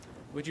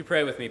Would you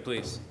pray with me,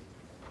 please?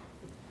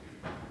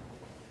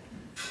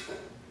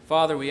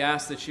 Father, we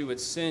ask that you would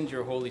send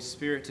your Holy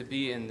Spirit to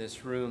be in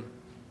this room,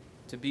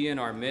 to be in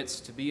our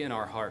midst, to be in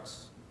our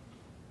hearts.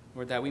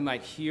 Lord, that we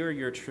might hear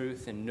your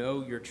truth and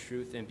know your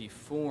truth and be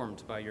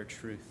formed by your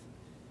truth.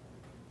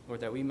 Lord,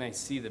 that we may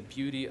see the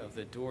beauty of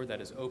the door that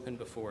is open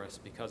before us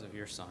because of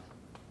your Son.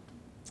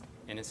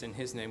 And it's in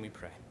his name we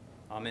pray.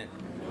 Amen.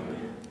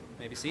 Amen. You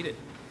may be seated.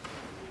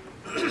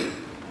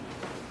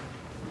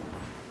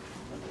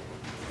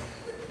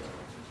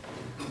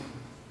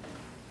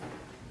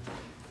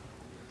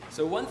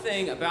 So one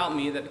thing about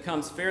me that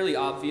becomes fairly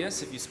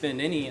obvious if you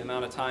spend any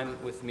amount of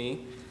time with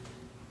me,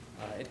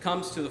 it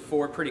comes to the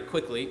fore pretty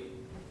quickly,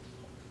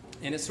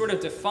 and it sort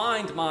of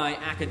defined my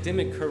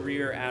academic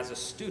career as a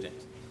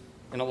student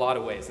in a lot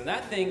of ways. And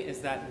that thing is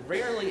that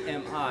rarely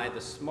am I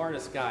the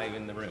smartest guy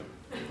in the room.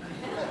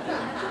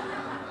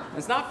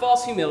 It's not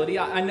false humility.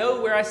 I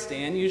know where I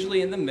stand,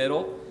 usually in the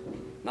middle.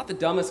 Not the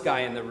dumbest guy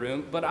in the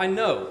room, but I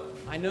know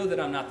that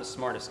I'm not the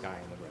smartest guy in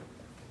the room.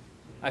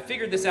 I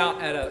figured this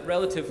out at a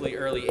relatively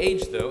early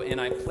age, though,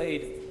 and I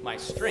played my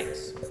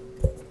strengths.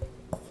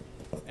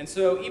 And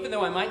so even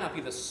though I might not be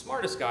the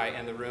smartest guy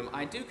in the room,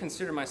 I do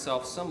consider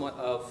myself somewhat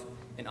of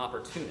an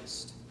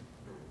opportunist.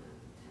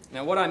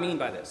 Now, what do I mean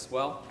by this?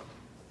 Well,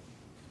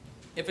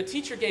 if a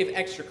teacher gave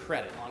extra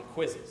credit on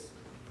quizzes,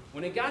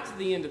 when it got to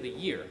the end of the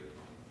year,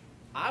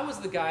 I was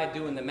the guy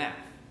doing the math,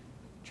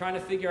 trying to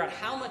figure out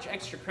how much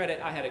extra credit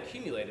I had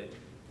accumulated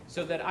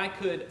so that I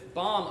could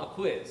bomb a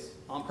quiz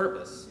on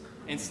purpose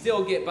and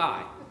still get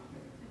by.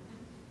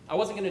 I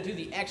wasn't going to do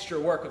the extra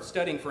work of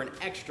studying for an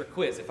extra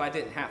quiz if I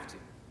didn't have to.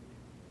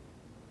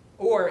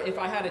 Or if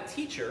I had a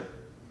teacher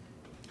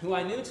who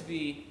I knew to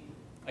be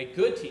a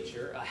good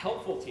teacher, a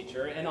helpful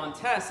teacher, and on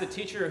tests, a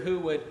teacher who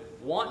would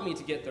want me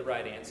to get the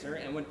right answer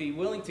and would be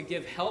willing to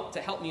give help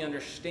to help me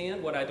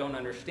understand what I don't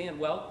understand,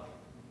 well,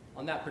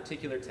 on that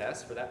particular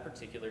test for that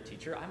particular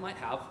teacher, I might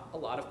have a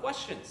lot of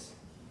questions.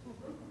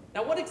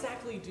 Now, what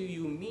exactly do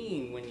you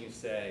mean when you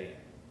say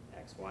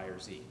X, Y, or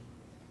Z?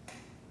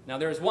 Now,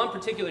 there was one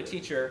particular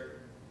teacher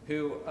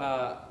who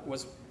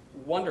was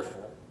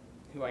wonderful,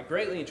 who I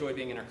greatly enjoyed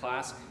being in her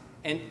class,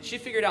 and she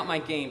figured out my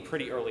game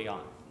pretty early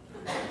on.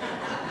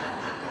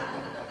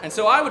 And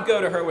so I would go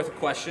to her with a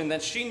question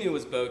that she knew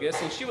was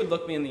bogus, and she would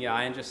look me in the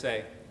eye and just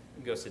say,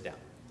 "Go sit down."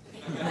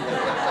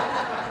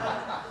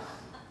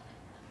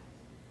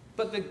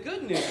 But the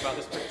good news about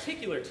this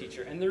particular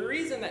teacher, and the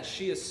reason that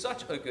she is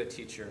such a good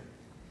teacher,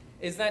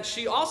 is that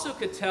she also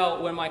could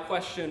tell when my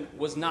question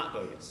was not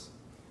bogus.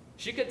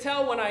 She could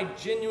tell when I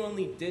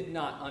genuinely did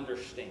not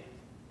understand.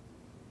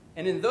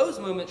 And in those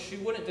moments, she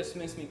wouldn't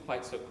dismiss me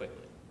quite so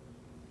quickly.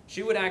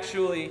 She would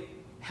actually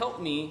help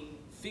me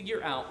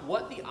figure out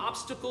what the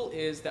obstacle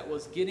is that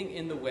was getting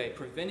in the way,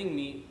 preventing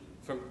me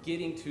from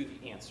getting to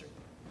the answer,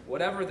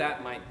 whatever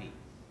that might be.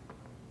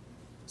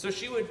 So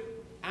she would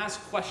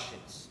ask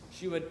questions.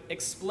 She would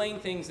explain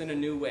things in a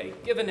new way,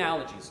 give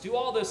analogies, do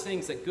all those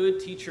things that good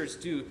teachers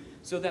do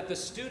so that the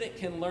student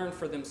can learn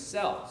for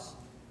themselves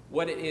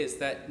what it is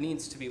that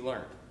needs to be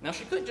learned. Now,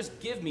 she couldn't just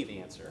give me the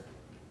answer,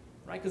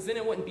 right? Because then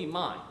it wouldn't be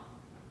mine.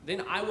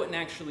 Then I wouldn't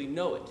actually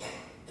know it.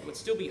 It would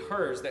still be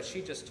hers that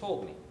she just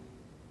told me.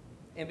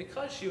 And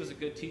because she was a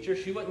good teacher,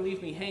 she wouldn't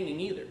leave me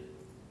hanging either.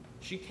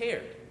 She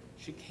cared.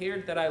 She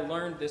cared that I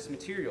learned this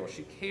material.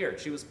 She cared.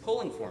 She was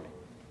pulling for me.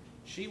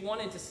 She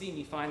wanted to see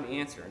me find the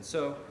answer. And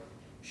so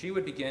she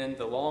would begin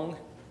the long,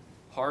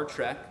 hard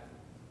trek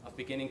of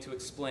beginning to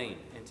explain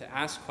and to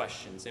ask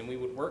questions. And we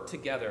would work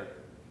together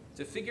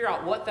to figure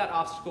out what that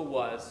obstacle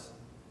was,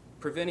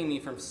 preventing me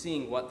from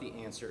seeing what the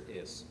answer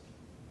is.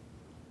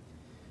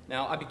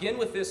 Now, I begin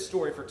with this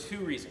story for two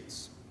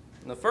reasons.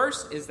 And the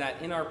first is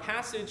that in our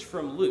passage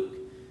from Luke,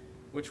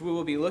 which we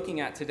will be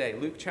looking at today,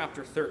 Luke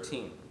chapter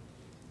 13,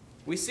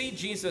 we see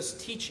Jesus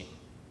teaching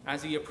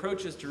as he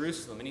approaches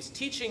Jerusalem, and he's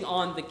teaching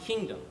on the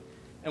kingdom.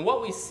 And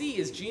what we see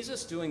is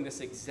Jesus doing this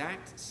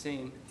exact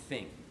same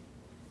thing.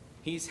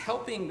 He's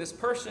helping this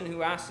person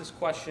who asked this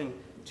question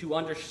to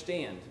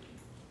understand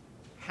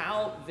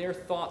how their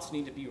thoughts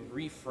need to be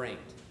reframed,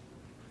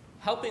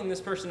 helping this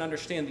person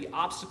understand the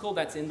obstacle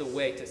that's in the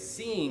way to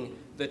seeing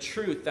the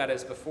truth that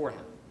is before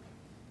him.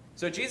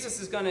 So Jesus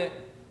is going to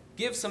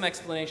give some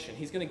explanation.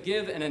 He's going to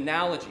give an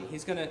analogy.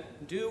 He's going to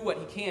do what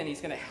he can.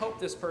 He's going to help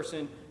this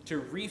person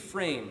to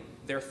reframe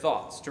their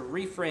thoughts, to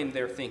reframe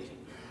their thinking.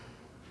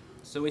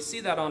 So we see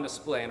that on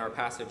display in our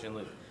passage in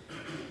Luke.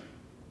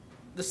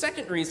 The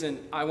second reason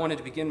I wanted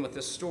to begin with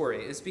this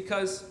story is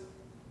because,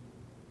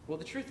 well,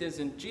 the truth is,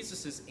 in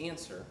Jesus'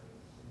 answer,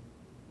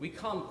 we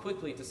come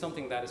quickly to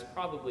something that is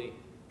probably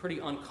pretty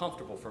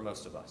uncomfortable for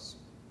most of us.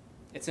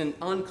 It's an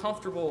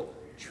uncomfortable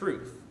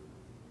truth.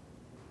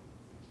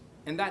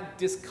 And that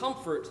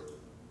discomfort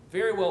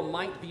very well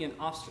might be an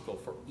obstacle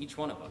for each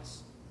one of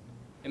us.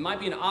 It might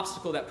be an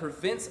obstacle that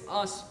prevents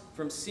us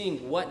from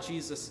seeing what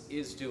Jesus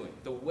is doing,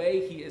 the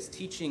way he is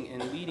teaching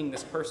and leading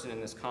this person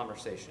in this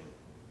conversation.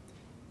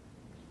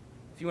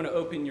 If you want to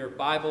open your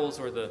Bibles,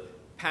 or the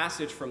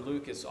passage from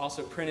Luke is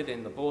also printed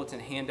in the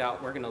bulletin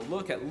handout, we're going to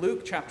look at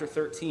Luke chapter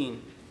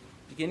 13,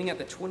 beginning at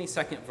the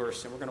 22nd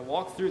verse, and we're going to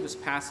walk through this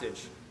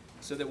passage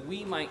so that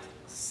we might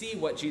see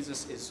what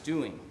Jesus is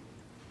doing,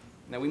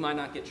 and that we might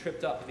not get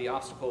tripped up with the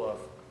obstacle of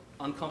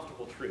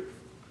uncomfortable truth.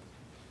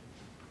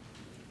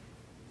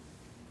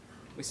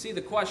 We see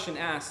the question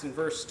asked in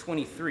verse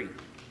 23.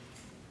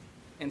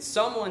 And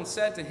someone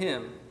said to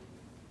him,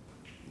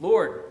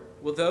 Lord,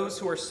 will those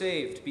who are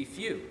saved be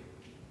few?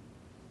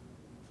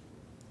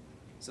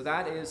 So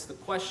that is the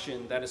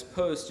question that is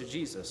posed to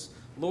Jesus.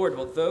 Lord,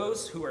 will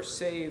those who are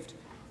saved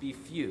be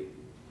few?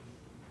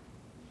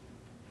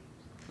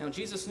 Now,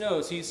 Jesus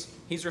knows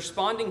he's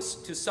responding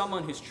to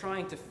someone who's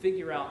trying to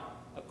figure out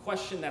a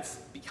question that's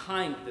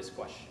behind this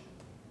question.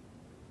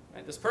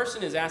 Right? This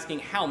person is asking,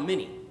 how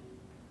many?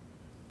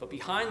 But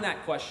behind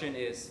that question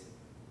is,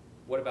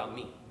 what about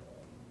me?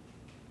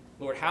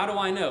 Lord, how do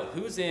I know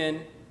who's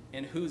in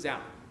and who's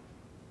out?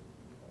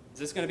 Is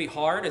this going to be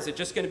hard? Is it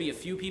just going to be a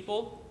few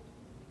people?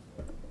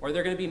 Or are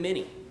there going to be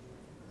many?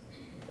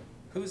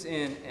 Who's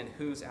in and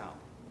who's out?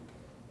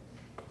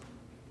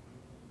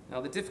 Now,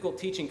 the difficult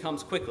teaching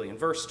comes quickly in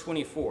verse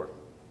 24.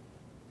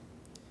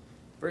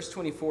 Verse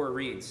 24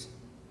 reads,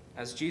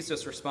 as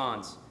Jesus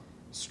responds,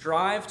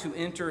 strive to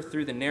enter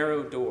through the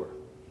narrow door.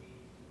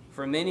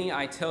 For many,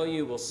 I tell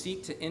you, will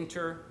seek to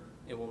enter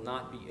and will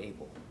not be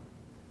able.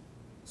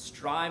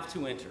 Strive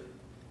to enter.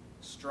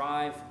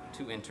 Strive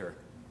to enter.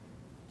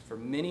 For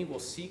many will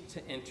seek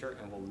to enter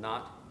and will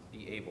not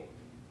be able.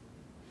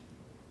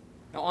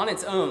 Now, on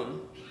its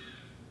own,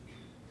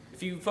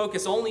 if you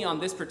focus only on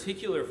this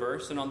particular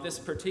verse and on this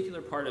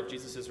particular part of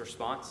Jesus'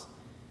 response,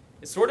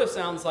 it sort of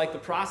sounds like the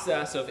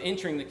process of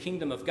entering the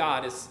kingdom of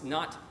God is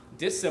not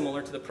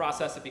dissimilar to the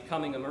process of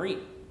becoming a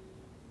Marine.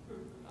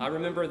 I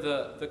remember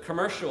the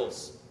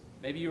commercials.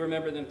 Maybe you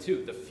remember them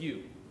too. The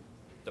few,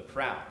 the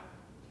proud,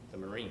 the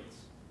Marines.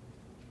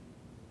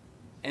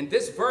 And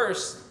this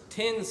verse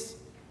tends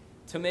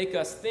to make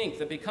us think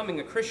that becoming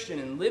a Christian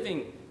and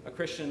living a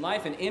Christian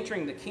life and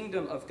entering the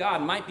kingdom of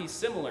God might be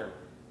similar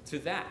to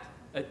that.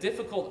 A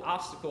difficult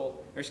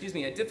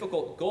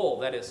goal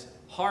that is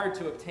hard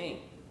to obtain,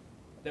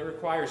 that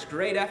requires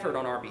great effort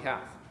on our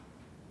behalf,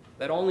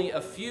 that only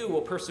a few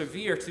will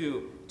persevere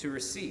to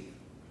receive.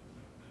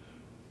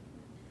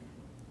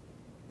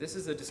 This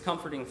is a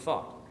discomforting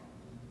thought.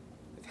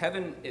 If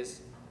heaven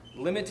is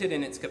limited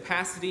in its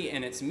capacity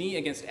and it's me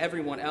against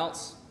everyone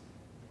else,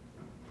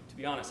 to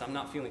be honest, I'm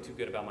not feeling too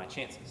good about my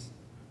chances.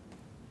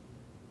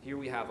 Here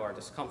we have our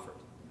discomfort.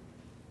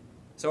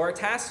 So our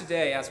task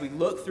today, as we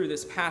look through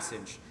this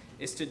passage,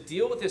 is to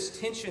deal with this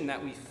tension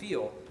that we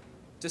feel,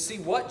 to see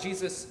what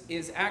Jesus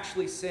is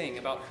actually saying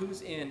about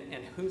who's in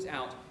and who's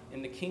out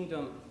in the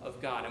kingdom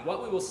of God. And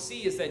what we will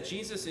see is that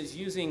Jesus is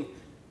using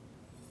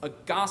a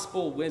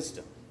gospel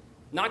wisdom,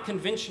 not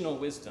conventional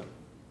wisdom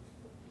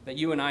that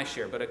you and I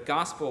share, but a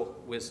gospel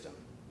wisdom.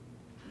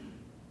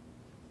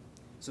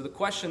 So the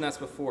question that's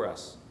before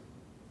us,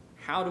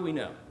 how do we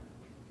know?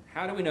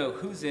 How do we know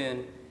who's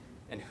in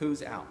and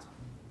who's out?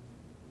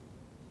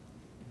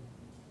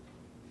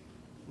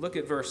 Look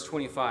at verse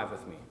 25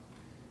 with me.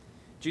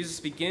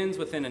 Jesus begins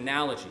with an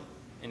analogy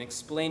in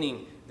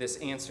explaining this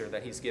answer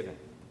that he's given.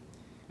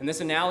 And this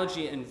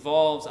analogy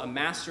involves a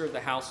master of the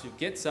house who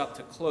gets up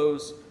to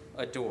close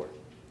a door.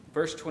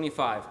 Verse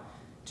 25,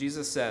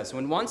 Jesus says,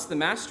 when once the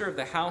master of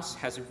the house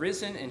has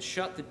risen and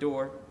shut the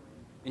door,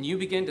 and you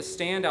begin to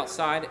stand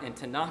outside and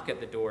to knock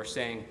at the door,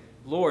 saying,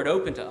 Lord,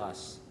 open to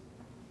us,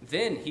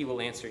 then he will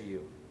answer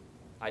you,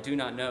 I do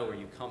not know where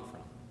you come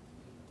from.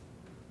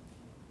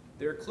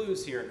 There are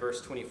clues here in verse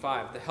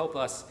 25 to help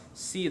us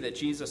see that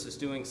Jesus is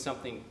doing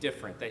something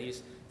different, that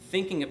he's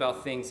thinking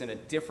about things in a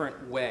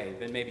different way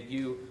than maybe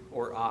you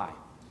or I.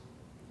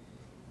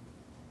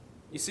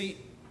 You see,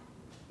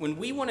 when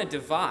we want to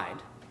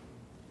divide,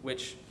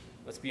 which,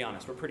 let's be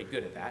honest, we're pretty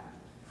good at that,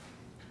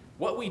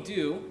 what we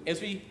do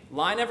is we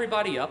line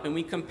everybody up and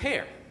we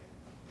compare,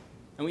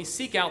 and we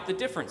seek out the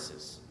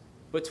differences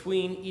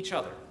between each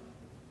other.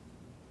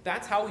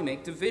 That's how we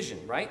make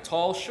division, right?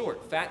 Tall,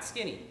 short, fat,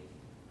 skinny,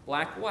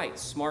 black, white,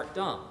 smart,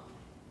 dumb,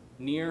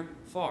 near,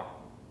 far.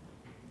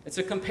 It's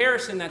a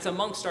comparison that's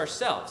amongst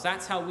ourselves.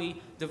 That's how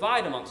we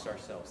divide amongst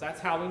ourselves. That's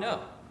how we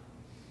know.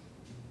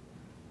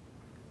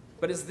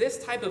 But it's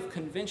this type of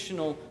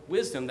conventional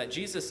wisdom that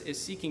Jesus is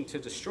seeking to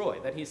destroy,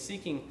 that he's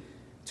seeking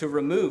to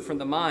remove from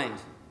the mind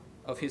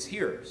of his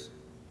hearers.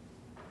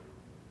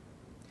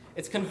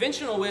 It's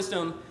conventional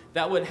wisdom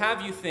that would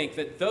have you think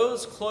that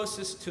those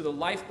closest to the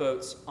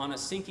lifeboats on a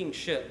sinking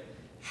ship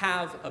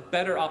have a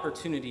better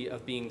opportunity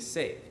of being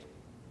saved.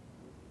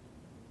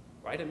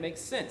 Right? It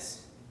makes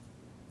sense.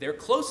 They're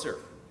closer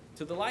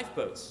to the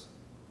lifeboats.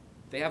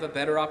 They have a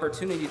better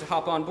opportunity to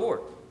hop on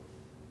board.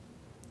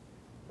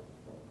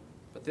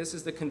 But this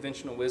is the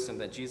conventional wisdom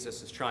that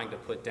Jesus is trying to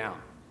put down,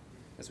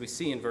 as we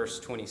see in verse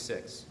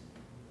 26.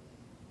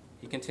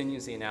 He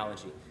continues the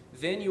analogy.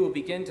 Then you will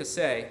begin to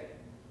say,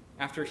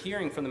 after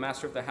hearing from the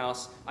master of the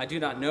house, I do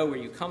not know where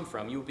you come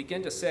from, you will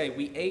begin to say,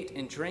 we ate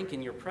and drank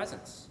in your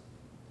presence.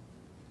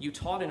 You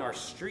taught in our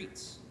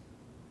streets.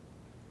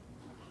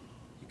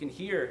 You can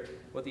hear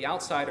what the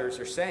outsiders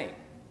are saying.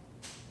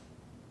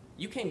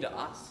 You came to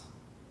us.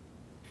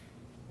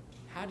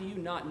 How do you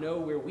not know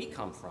where we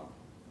come from?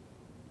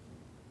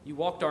 You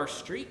walked our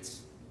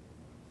streets.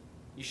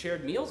 You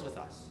shared meals with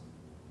us.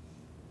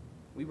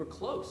 We were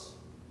close.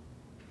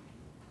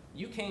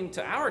 You came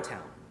to our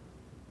town.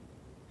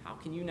 How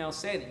can you now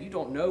say that you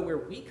don't know where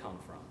we come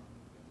from?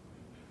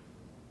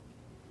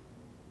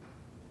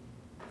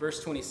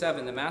 Verse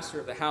 27, the master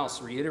of the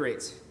house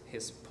reiterates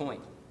his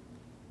point.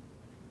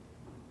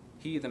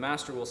 He, the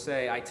master, will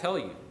say, I tell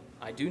you,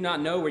 I do not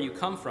know where you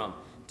come from.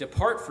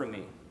 Depart from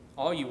me,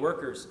 all you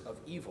workers of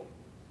evil.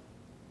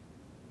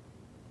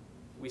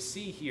 We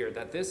see here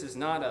that this is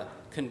not a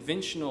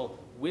conventional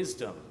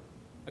wisdom,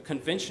 a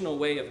conventional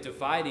way of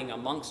dividing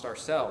amongst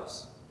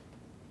ourselves.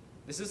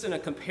 This isn't a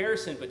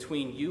comparison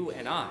between you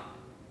and I.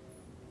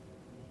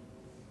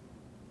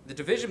 The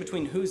division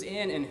between who's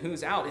in and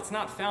who's out, it's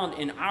not found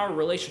in our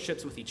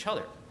relationships with each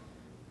other.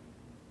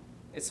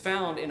 It's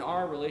found in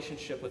our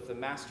relationship with the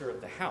master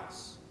of the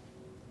house.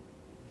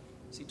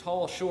 See,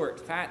 tall, short,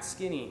 fat,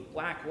 skinny,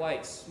 black,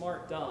 white,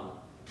 smart, dumb,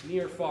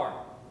 near,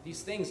 far.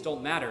 These things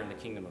don't matter in the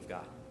kingdom of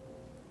God.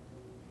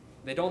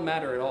 They don't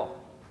matter at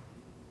all.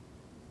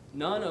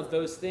 None of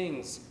those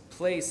things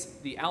place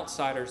the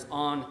outsiders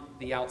on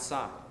the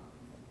outside.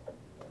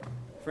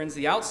 Friends,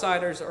 the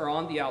outsiders are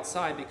on the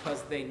outside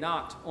because they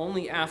knocked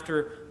only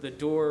after the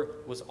door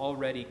was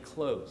already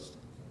closed.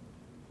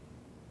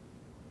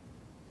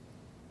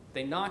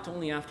 They knocked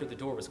only after the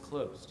door was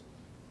closed,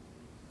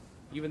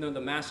 even though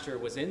the master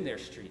was in their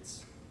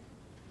streets,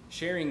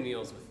 sharing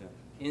meals with them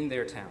in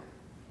their town.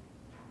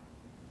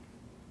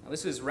 Now,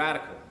 this is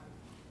radical.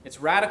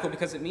 It's radical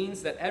because it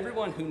means that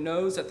everyone who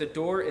knows that the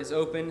door is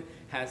open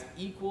has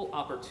equal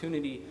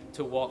opportunity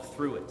to walk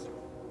through it.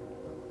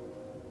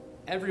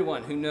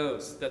 Everyone who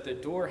knows that the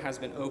door has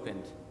been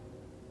opened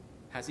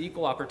has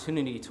equal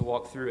opportunity to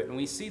walk through it. And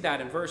we see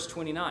that in verse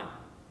 29.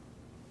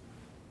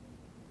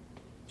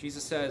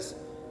 Jesus says,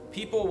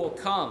 people will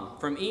come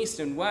from east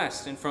and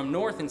west and from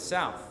north and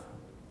south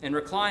and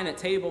recline at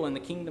table in the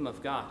kingdom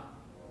of God.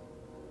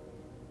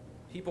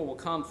 People will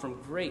come from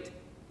great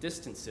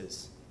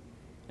distances,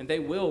 and they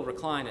will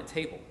recline at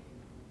table.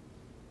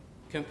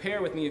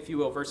 Compare with me, if you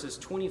will, verses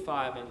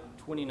 25 and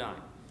 29.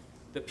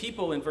 The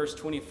people in verse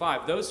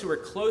 25, those who are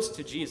close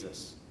to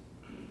Jesus,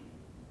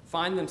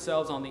 find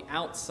themselves on the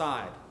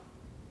outside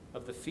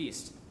of the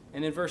feast.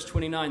 And in verse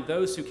 29,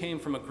 those who came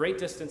from a great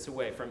distance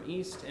away, from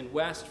east and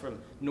west, from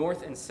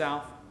north and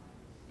south,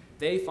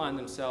 they find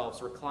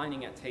themselves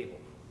reclining at table.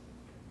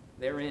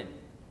 They're in.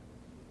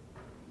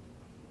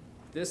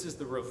 This is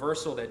the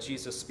reversal that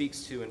Jesus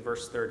speaks to in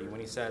verse 30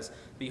 when he says,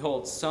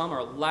 behold, some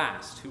are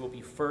last who will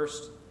be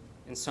first,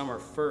 and some are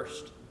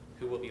first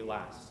who will be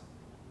last.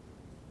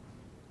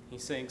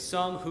 He's saying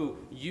some who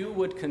you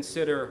would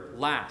consider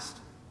last,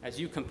 as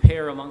you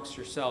compare amongst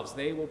yourselves,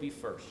 they will be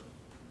first.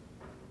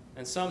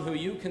 And some who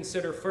you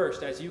consider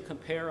first, as you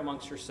compare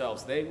amongst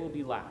yourselves, they will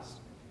be last.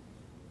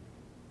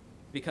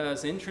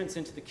 Because entrance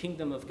into the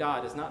kingdom of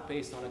God is not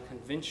based on a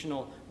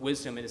conventional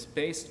wisdom. It is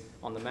based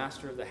on the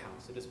master of the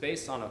house. It is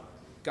based on a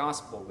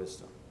gospel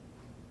wisdom.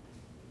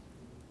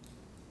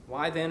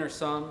 Why then are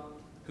some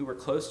who were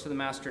close to the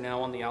master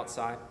now on the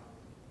outside?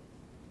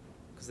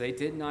 Because they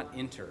did not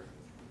enter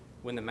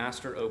when the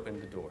master opened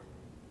the door.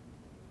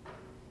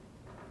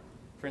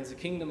 Friends, the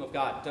kingdom of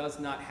God does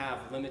not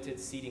have limited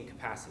seating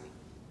capacity.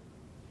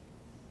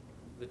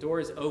 The door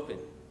is open.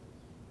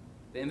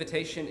 The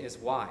invitation is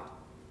wide.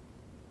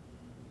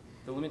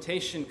 The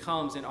limitation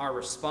comes in our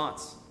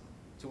response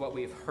to what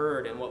we've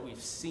heard and what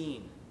we've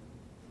seen.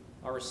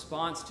 Our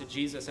response to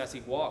Jesus as he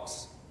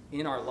walks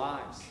in our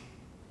lives.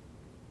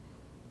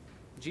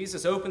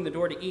 Jesus opened the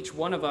door to each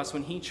one of us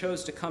when he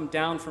chose to come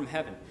down from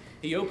heaven.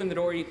 He opened the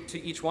door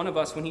to each one of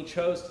us when he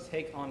chose to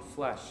take on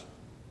flesh,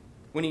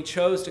 when he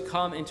chose to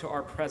come into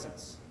our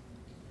presence,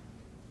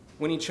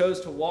 when he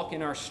chose to walk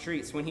in our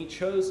streets, when he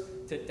chose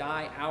to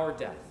die our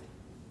death,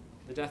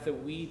 the death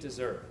that we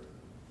deserved.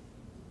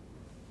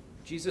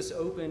 Jesus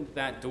opened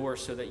that door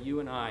so that you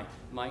and I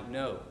might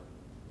know,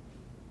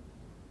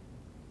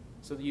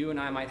 so that you and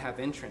I might have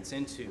entrance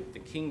into the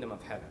kingdom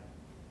of heaven.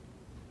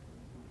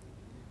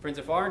 Friends,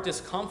 if our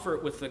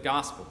discomfort with the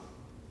gospel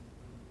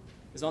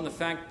is on the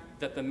fact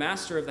that the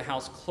master of the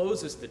house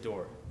closes the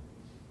door,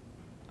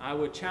 I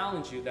would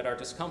challenge you that our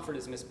discomfort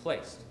is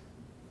misplaced.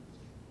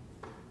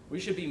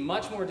 We should be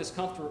much more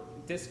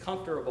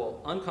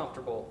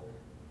uncomfortable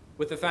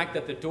with the fact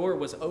that the door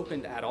was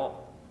opened at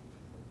all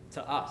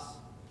to us.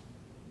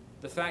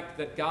 The fact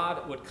that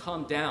God would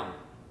come down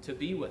to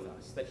be with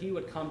us, that he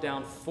would come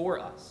down for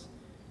us,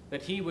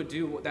 that he would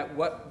do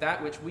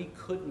that which we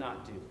could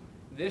not do.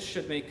 This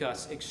should make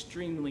us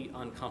extremely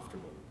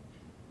uncomfortable.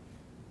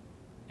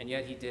 And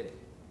yet he did it.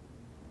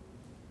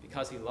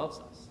 Because he loves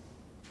us.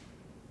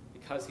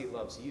 Because he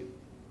loves you.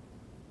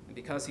 And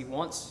because he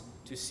wants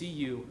to see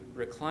you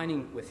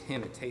reclining with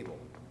him at table.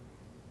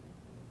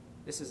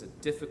 This is a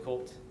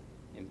difficult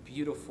and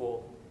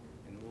beautiful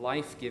and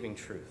life-giving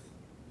truth.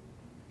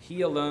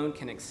 He alone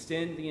can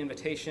extend the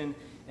invitation,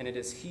 and it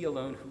is he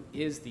alone who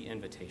is the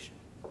invitation.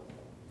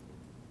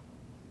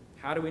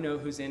 How do we know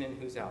who's in and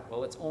who's out?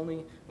 Well, it's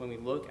only when we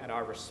look at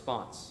our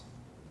response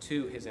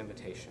to his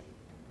invitation.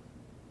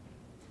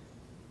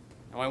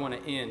 Now, I want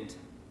to end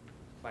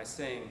by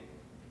saying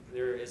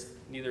there is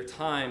neither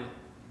time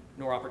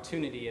nor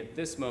opportunity at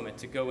this moment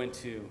to go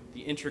into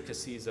the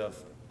intricacies of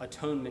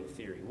atonement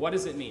theory. What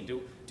does it mean?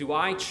 Do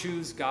I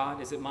choose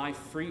God? Is it my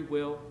free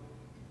will?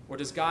 Or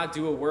does God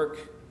do a work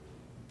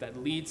that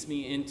leads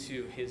me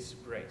into his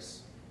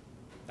grace?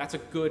 That's a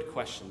good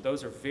question.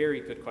 Those are very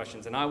good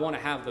questions, and I want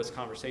to have those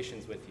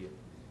conversations with you.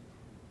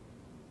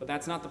 But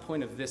that's not the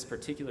point of this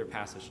particular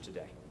passage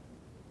today.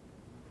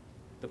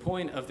 The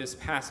point of this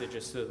passage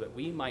is so that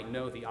we might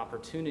know the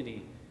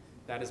opportunity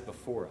that is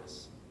before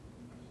us.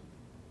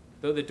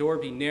 Though the door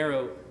be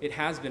narrow, it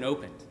has been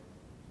opened.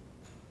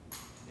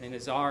 And it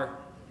is our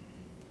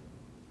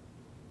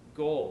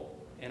goal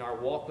in our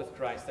walk with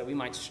Christ that we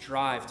might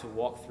strive to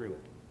walk through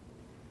it.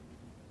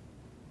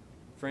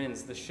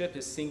 Friends, the ship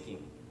is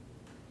sinking.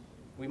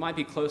 We might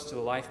be close to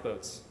the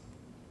lifeboats,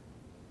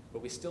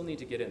 but we still need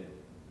to get in them.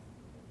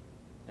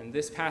 And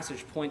this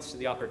passage points to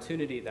the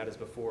opportunity that is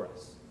before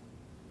us.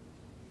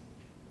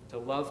 To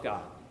love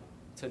God,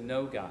 to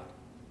know God,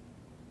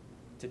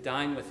 to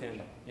dine with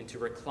him, and to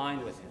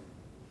recline with him.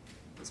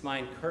 It's my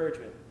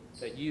encouragement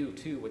that you,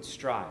 too, would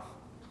strive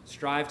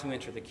to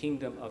enter the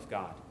kingdom of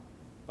God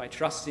by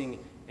trusting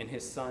in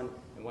his Son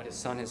and what his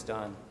Son has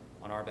done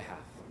on our behalf.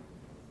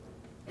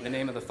 In the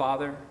name of the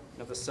Father,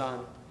 and of the Son,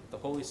 and of the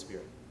Holy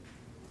Spirit.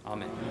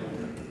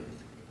 Amen.